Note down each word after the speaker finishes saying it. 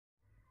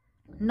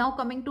Now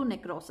coming to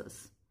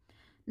necrosis.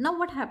 Now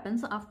what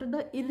happens after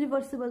the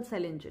irreversible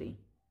cell injury?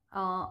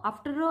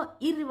 After a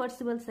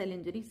irreversible cell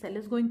injury, cell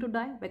is going to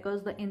die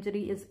because the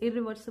injury is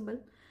irreversible.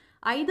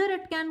 Either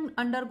it can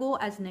undergo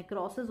as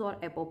necrosis or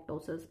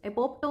apoptosis.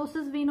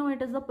 Apoptosis, we know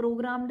it is the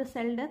programmed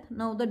cell death.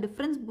 Now the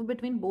difference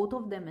between both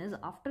of them is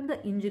after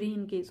the injury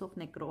in case of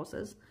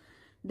necrosis,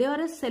 there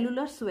is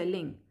cellular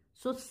swelling.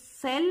 So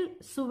cell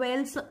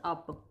swells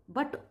up,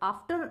 but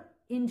after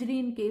injury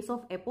in case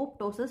of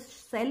apoptosis,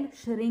 cell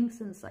shrinks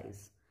in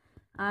size.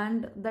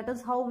 And that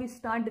is how we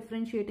start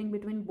differentiating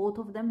between both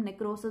of them.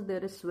 Necrosis,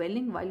 there is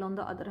swelling, while on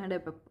the other hand,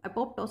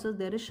 apoptosis,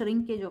 there is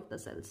shrinkage of the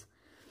cells.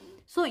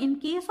 So in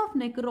case of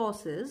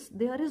necrosis,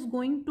 there is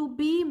going to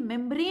be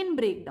membrane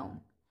breakdown.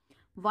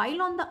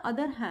 While on the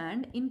other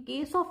hand, in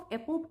case of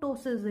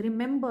apoptosis,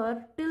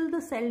 remember, till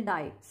the cell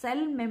die,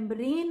 cell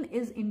membrane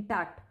is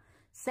intact.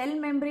 Cell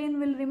membrane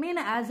will remain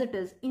as it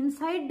is.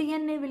 Inside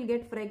DNA will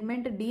get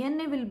fragmented,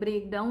 DNA will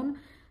break down,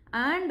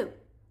 and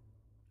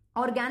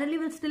organelle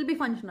will still be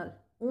functional.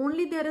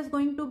 Only there is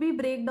going to be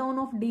breakdown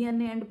of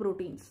DNA and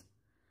proteins.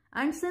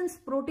 And since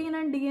protein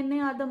and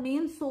DNA are the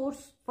main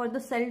source for the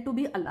cell to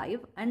be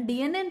alive, and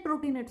DNA and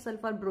protein itself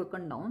are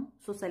broken down,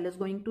 so cell is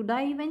going to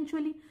die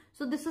eventually.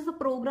 So this is a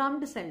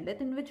programmed cell death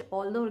in which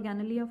all the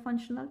organelle are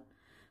functional,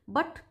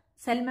 but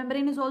cell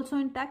membrane is also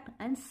intact.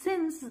 And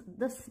since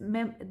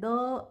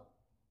the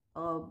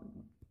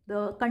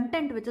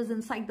content which is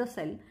inside the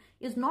cell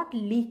is not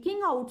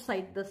leaking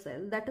outside the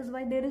cell, that is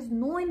why there is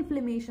no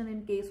inflammation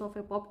in case of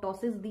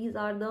apoptosis. These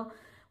are the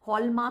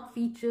hallmark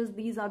features,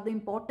 these are the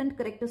important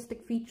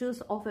characteristic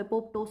features of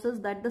apoptosis,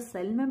 that the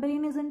cell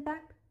membrane is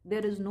intact,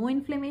 there is no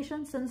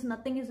inflammation since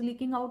nothing is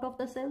leaking out of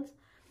the cells,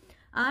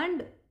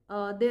 and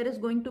there is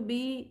going to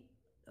be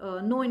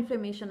no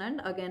inflammation,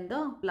 and again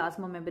the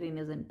plasma membrane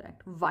is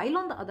intact. While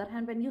on the other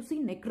hand, when you see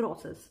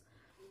necrosis,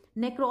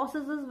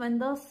 necrosis is when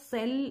the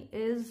cell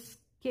is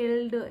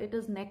killed, it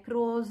is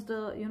necrosed,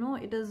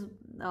 it is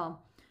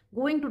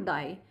going to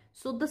die.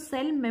 So the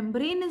cell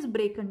membrane is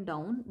broken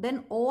down,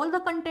 then all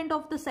the content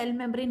of the cell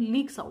membrane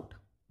leaks out.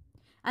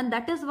 And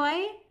that is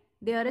why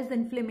there is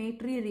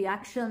inflammatory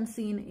reaction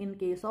seen in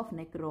case of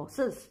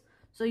necrosis.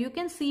 So you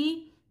can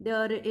see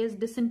there is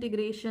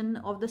disintegration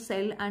of the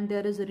cell and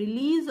there is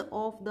release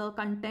of the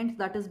contents,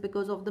 that is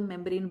because of the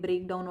membrane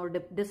breakdown or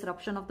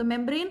disruption of the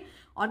membrane.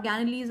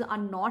 Organelles are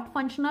not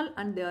functional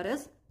and there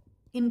is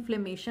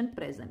inflammation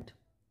present.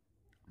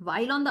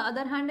 While on the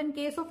other hand, in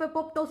case of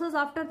apoptosis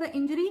after the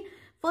injury,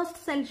 first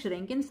cell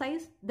shrink in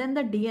size, then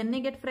the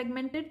DNA get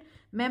fragmented,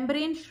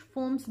 membrane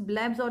forms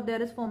blebs or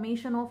there is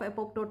formation of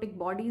apoptotic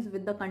bodies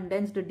with the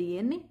condensed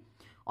DNA.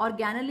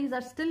 Organelles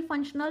are still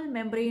functional,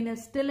 membrane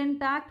is still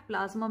intact,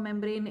 plasma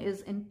membrane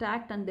is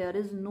intact, and there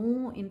is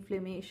no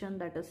inflammation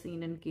that is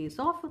seen in case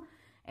of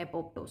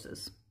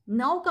apoptosis.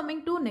 Now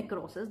coming to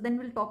necrosis, then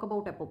we'll talk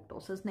about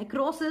apoptosis.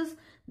 Necrosis,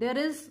 there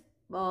is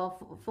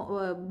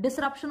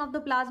disruption of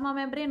the plasma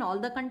membrane, all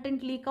the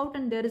content leak out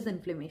and there is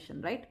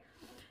inflammation, right?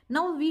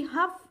 Now we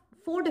have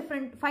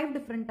five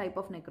different type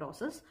of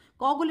necrosis.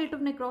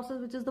 Coagulative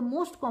necrosis, which is the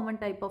most common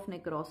type of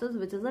necrosis,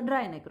 which is a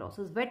dry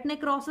necrosis. Wet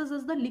necrosis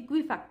is the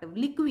liquefactive.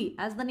 Lique,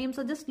 as the name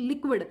suggests,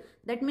 liquid.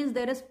 That means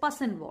there is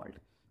pus involved.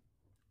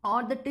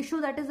 Or the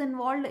tissue that is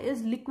involved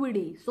is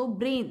liquidy. So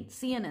brain,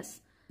 CNS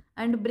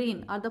and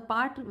brain are the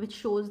part which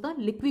shows the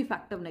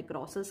liquefactive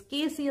necrosis,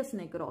 caseous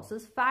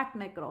necrosis, fat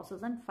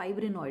necrosis and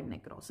fibrinoid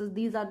necrosis.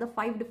 These are the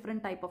five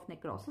different type of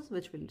necrosis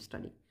which we'll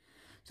study.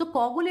 So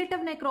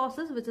coagulative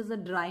necrosis, which is a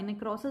dry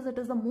necrosis, it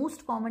is the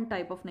most common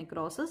type of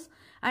necrosis,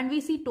 and we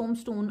see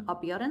tombstone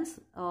appearance.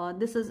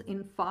 This is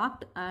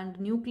infarct and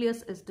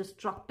nucleus is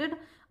destructed,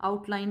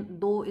 outline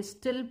though is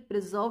still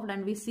preserved,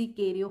 and we see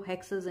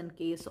karyohexes in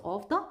case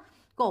of the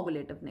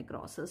coagulative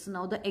necrosis.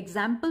 Now the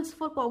examples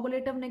for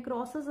coagulative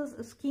necrosis is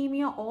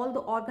ischemia, all the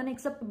organ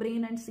except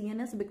brain and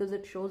CNS, because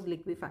it shows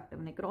liquefactive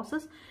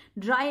necrosis.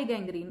 Dry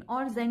gangrene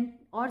or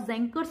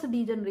Zenker's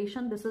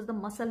degeneration, this is the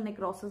muscle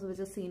necrosis which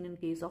is seen in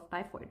case of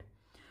typhoid.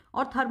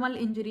 Or thermal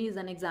injury is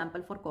an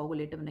example for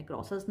coagulative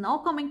necrosis. Now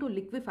coming to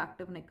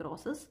liquefactive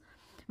necrosis,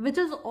 which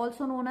is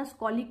also known as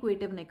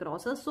colliquative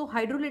necrosis. So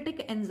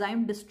hydrolytic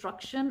enzyme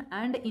destruction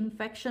and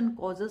infection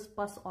causes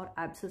pus or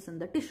abscess in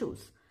the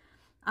tissues.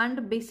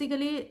 And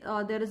basically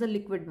there is a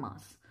liquid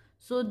mass.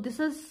 So this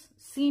is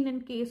seen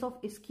in case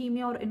of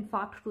ischemia or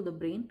infarct to the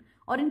brain,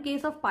 or in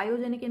case of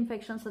pyogenic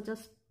infections such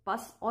as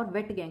pus or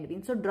wet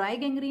gangrene. So dry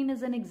gangrene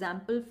is an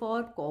example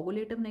for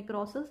coagulative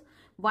necrosis,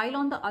 while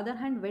on the other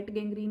hand wet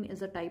gangrene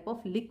is a type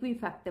of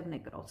liquefactive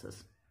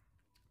necrosis.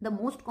 The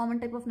most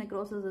common type of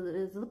necrosis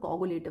is the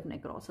coagulative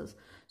necrosis.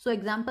 So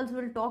examples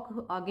will talk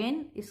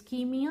again,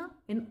 ischemia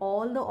in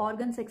all the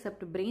organs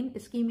except brain.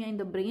 Ischemia in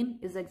the brain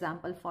is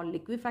example for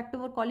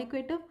liquefactive or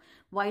colliquative,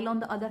 while on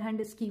the other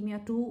hand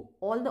ischemia to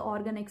all the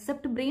organ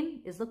except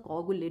brain is the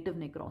coagulative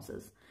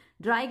necrosis.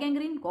 Dry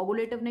gangrene,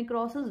 coagulative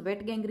necrosis,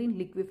 wet gangrene,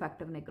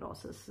 liquefactive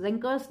necrosis.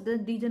 Zenker's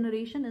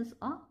degeneration is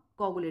a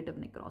coagulative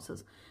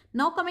necrosis.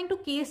 Now coming to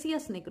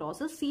caseous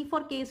necrosis, C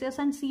for caseous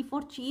and C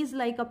for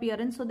cheese-like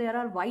appearance. So there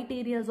are white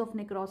areas of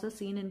necrosis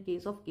seen in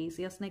case of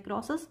caseous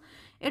necrosis.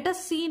 It is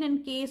seen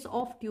in case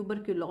of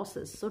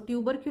tuberculosis. So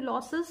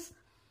tuberculosis,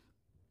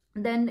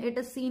 then it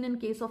is seen in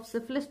case of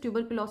syphilis.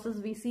 Tuberculosis,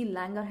 we see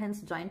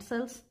Langerhans giant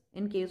cells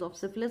in case of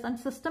syphilis. And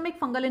systemic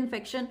fungal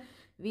infection,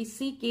 we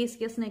see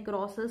caseous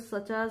necrosis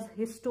such as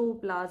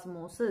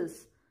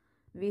histoplasmosis.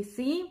 We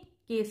see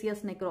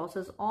caseous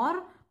necrosis,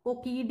 or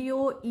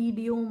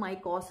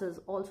coccidioidiomycosis,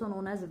 also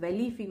known as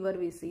valley fever,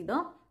 we see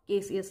the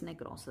caseous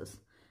necrosis.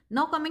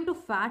 Now coming to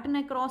fat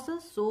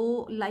necrosis,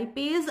 so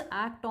lipase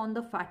act on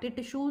the fatty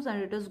tissues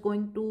and it is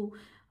going to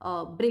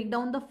break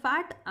down the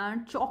fat,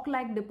 and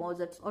chalk-like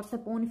deposits or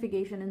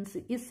saponification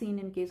is seen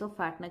in case of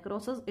fat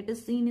necrosis. It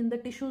is seen in the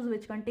tissues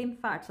which contain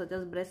fat such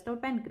as breast or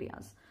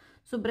pancreas.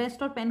 So breast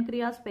or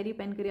pancreas,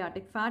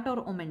 peripancreatic fat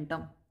or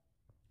omentum.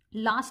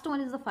 Last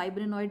one is the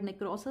fibrinoid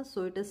necrosis.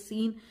 So it is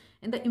seen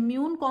in the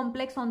immune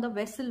complex on the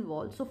vessel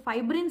wall. So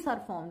fibrins are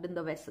formed in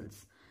the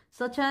vessels,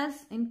 such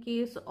as in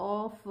case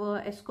of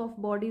Escoff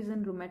bodies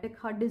in rheumatic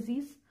heart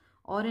disease,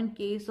 or in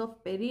case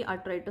of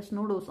periarteritis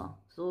nodosa.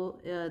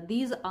 So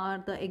these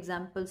are the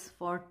examples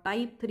for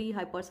type 3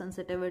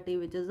 hypersensitivity,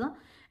 which is a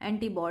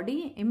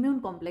antibody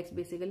immune complex,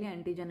 basically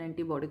antigen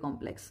antibody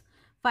complex.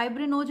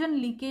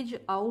 Fibrinogen leakage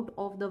out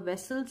of the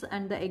vessels,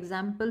 and the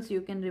examples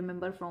you can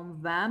remember from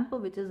VAMP,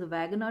 which is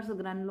Wagner's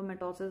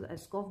granulomatosis,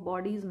 Escoff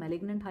bodies,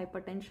 malignant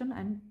hypertension,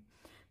 and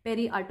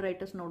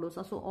periarteritis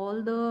nodosa. So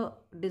all the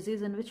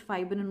disease in which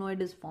fibrinoid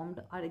is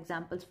formed are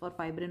examples for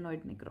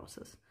fibrinoid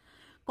necrosis.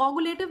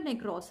 Coagulative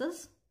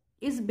necrosis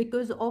is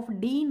because of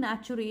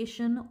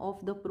denaturation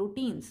of the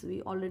proteins.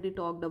 We already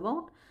talked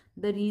about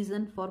the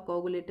reason for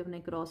coagulative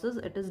necrosis.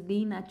 It is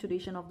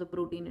denaturation of the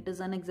protein. It is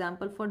an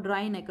example for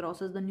dry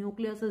necrosis. The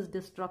nucleus is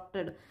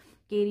destructed.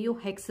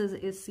 Karyohexis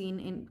is seen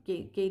in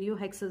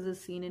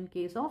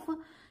case of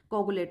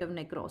coagulative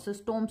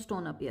necrosis.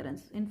 Tombstone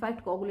appearance. In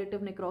fact,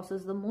 coagulative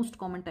necrosis is the most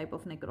common type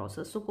of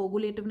necrosis. So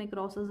coagulative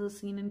necrosis is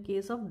seen in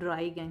case of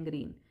dry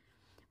gangrene.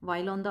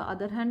 While on the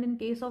other hand, in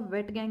case of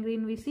wet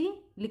gangrene, we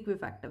see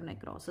liquefactive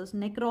necrosis.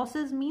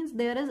 Necrosis means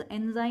there is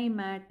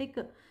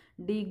enzymatic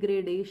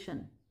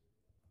degradation.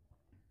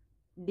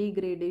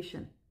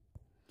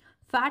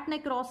 Fat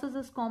necrosis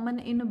is common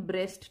in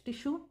breast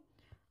tissue.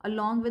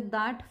 Along with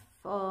that,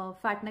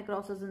 fat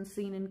necrosis is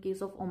seen in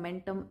case of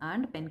omentum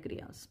and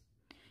pancreas.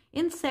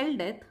 In cell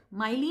death,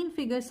 myelin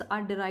figures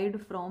are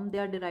derived from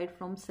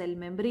cell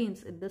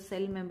membranes. The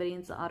cell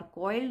membranes are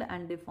coiled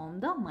and they form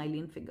the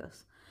myelin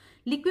figures.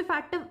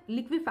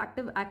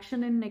 Liquefactive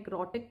action in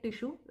necrotic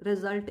tissue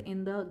result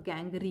in the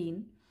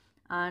gangrene,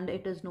 and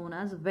it is known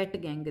as wet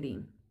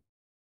gangrene.